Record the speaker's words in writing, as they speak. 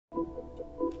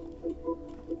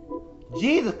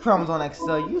Jesus crumbs on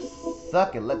Excel, you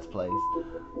suck at Let's Plays.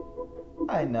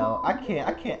 I know. I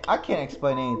can't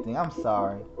explain anything. I'm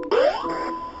sorry.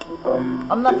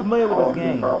 I'm not familiar with this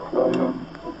game.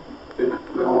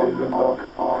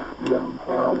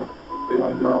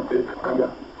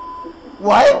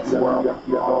 What?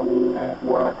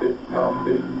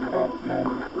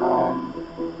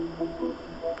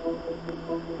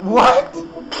 What?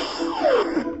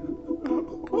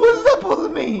 What is that supposed to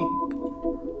mean?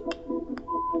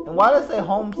 And why does it say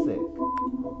homesick?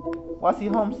 Why is he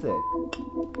homesick?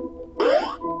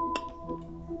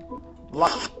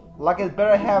 Like it's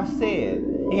better have said.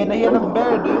 He had nothing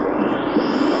better to do.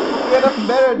 He had nothing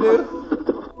better to do.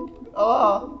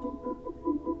 Oh.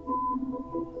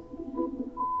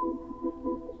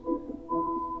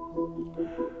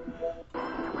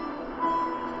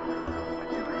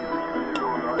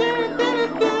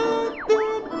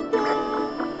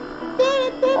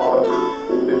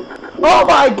 Oh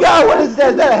my God! What is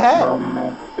that? Is that a hat?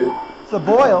 It's a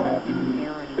boil.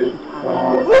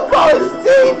 Look at his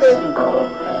teeth!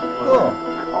 Cool.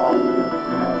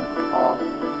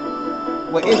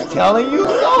 Wait, it's telling you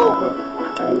so?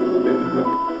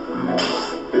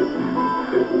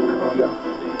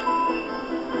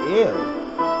 Ew.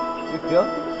 You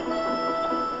filthy?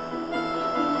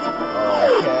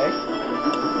 Okay.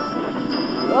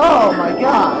 Oh my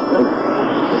God!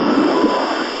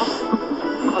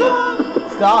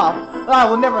 Stop. I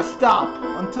will never stop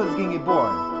until it's gonna get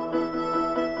boring.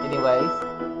 Anyways.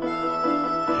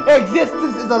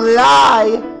 Existence is a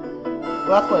lie!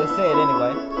 Well, that's what it said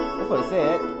anyway. That's what it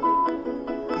said.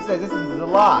 It said existence is a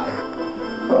lie.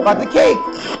 But the cake!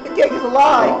 The cake is a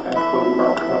lie!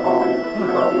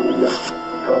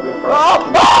 Oh!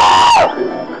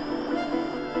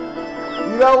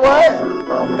 You know what?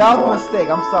 That was a mistake.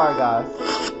 I'm sorry, guys.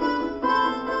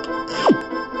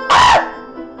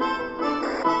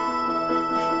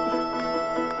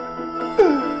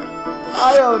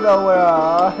 I don't know where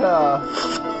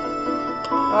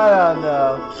I don't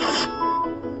know.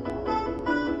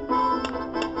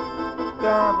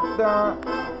 Dun, dun.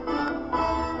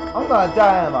 I'm gonna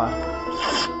die, am I?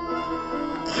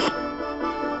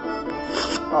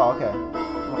 Oh, okay.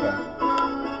 Okay.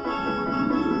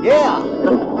 Yeah!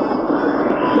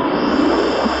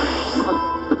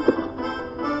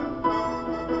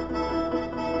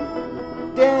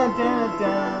 Dun, dun,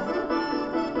 dun.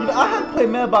 You know, I haven't played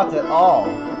Mailbox at all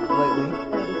lately.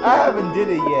 I haven't did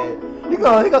it yet. He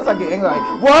gonna start getting angry like,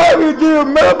 why have you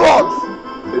doing Mailbox?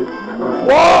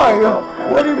 Why?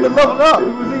 What have you been leveling up?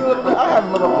 I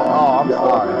haven't leveled up at all. I'm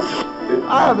sorry. I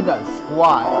haven't done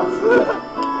squat.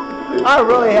 I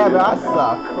really haven't. I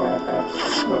suck.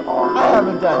 I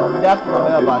haven't done nothing on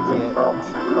Mailbox yet.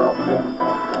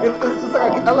 It's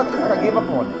like I gave up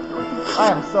on it. I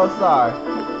am so sorry.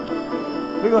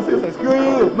 They're gonna say, screw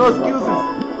you, no excuses.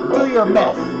 Do your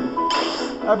mess.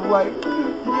 I'm like,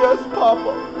 yes,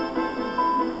 Papa.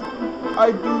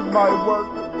 I do my work.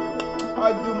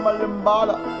 I do my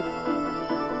lambada.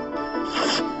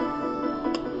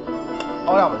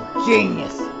 Oh, that was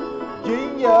genius.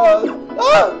 Genius.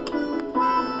 Ah!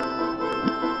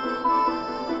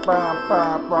 Bam,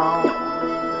 bam, bam.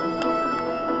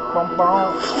 Bam, bam.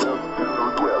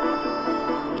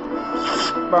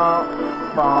 Bam,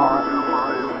 bam.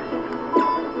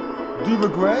 Do you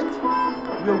regret?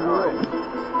 Your word.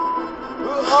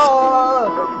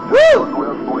 Woo!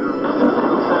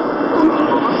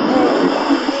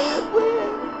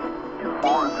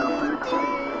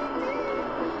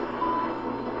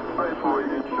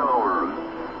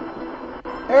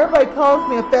 Everybody calls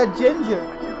me a fat ginger.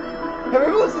 Have you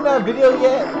ever seen that video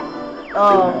yet?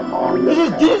 They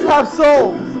just have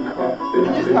souls. They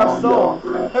just have souls.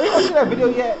 Have you ever seen that video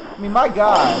yet? I mean, my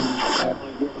God.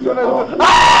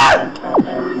 Ah!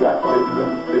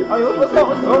 I mean, what's wrong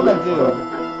with that dude?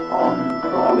 I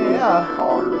mean, yeah.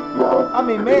 I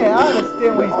mean, man, I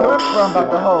understand where he's coming from about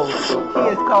the whole. He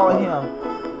is calling him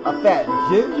a fat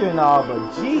ginger and all, but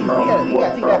geez, he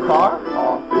gotta take that far.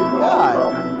 God.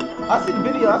 I seen the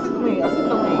video. I seen so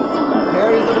many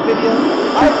parodies of the video.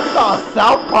 I even saw a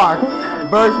South Park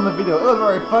version of the video. It was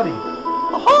very funny.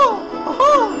 Aha!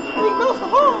 Aha! He goes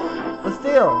aha! But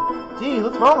still, geez,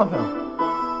 what's wrong with him?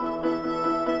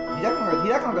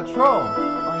 He's not gonna control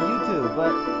on YouTube,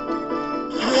 but I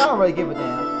mean, I don't really give a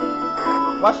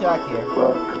damn. Why should I care?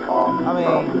 I mean,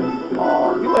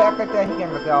 if he would act like that, he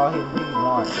can look at all he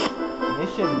wants. It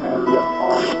shouldn't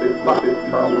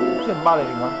bother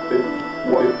anyone.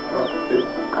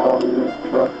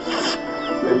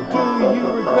 Do you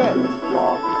regret?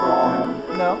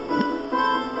 No.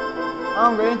 I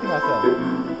don't regret anything I said.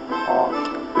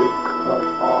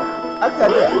 I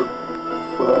said that.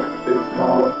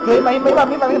 he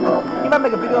might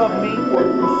make a video of me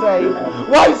and say,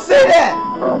 "Why you say that?"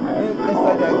 It's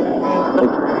like that.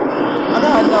 And I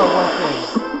gotta know one thing.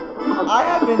 I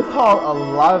have been called a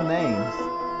lot of names,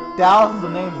 thousands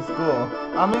of names in school.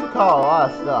 I've been called a lot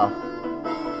of stuff,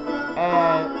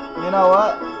 and you know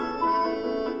what?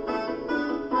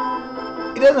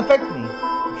 It doesn't affect me.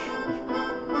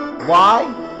 Why?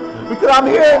 Because I'm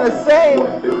hearing the same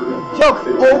jokes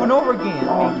over and over again.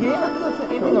 I mean, can you not listen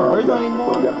to anything original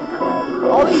anymore?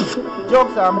 All these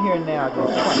jokes that I'm hearing now are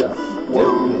just stupid.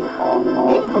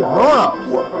 Even for grown-ups.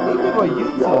 Even for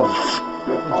YouTube.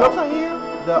 The jokes I hear,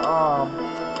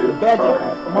 the bad jokes,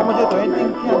 mama jokes, or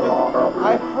anything kind of jokes,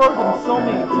 I've heard them so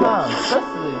many times.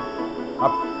 Especially,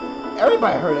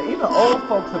 everybody heard it. Even old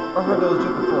folks have heard those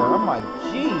jokes before. I'm like,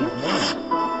 geez, man.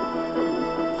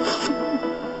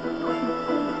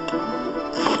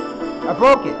 I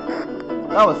broke it.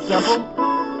 That was simple.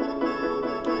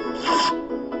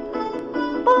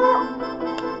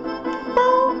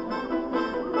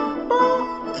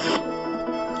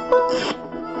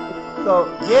 So,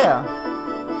 yeah.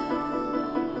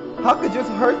 How could it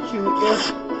just hurt you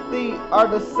if they are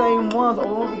the same ones over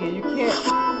and over again? You can't.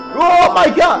 Oh my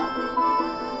god!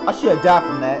 I should have died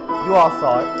from that. You all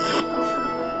saw it.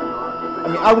 I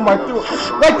mean, I went right through it.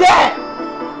 Like that!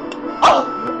 Oh!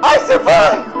 I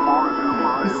survived!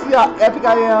 You see how epic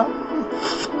I am?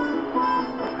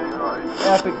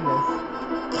 Epicness.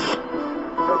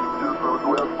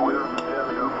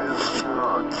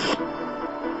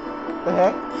 The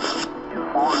heck?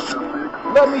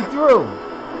 Let me through!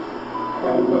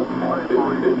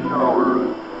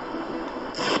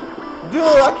 Dude,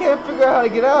 I can't figure out how to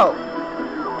get out.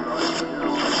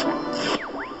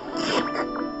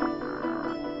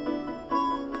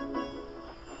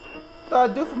 What do I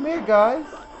do from here, guys?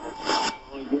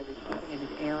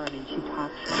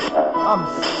 I'm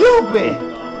stupid!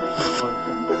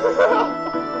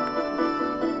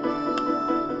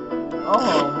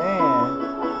 Oh man.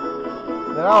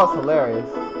 That was hilarious.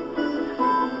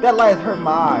 That light hurt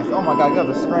my eyes. Oh my god, I got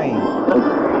the screen.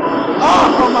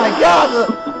 Oh my god,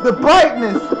 the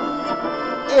brightness!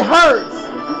 It hurts!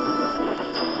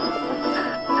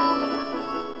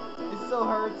 It so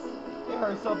hurts. It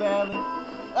hurts so badly.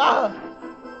 Ah!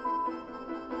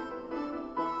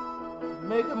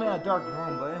 Maybe I'm in a dark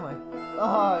room, but anyway.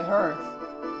 Oh, it hurts.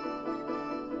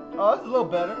 Oh, it's a little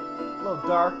better. A little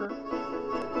darker.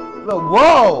 A little,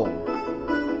 whoa!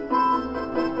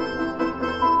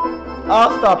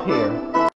 I'll stop here.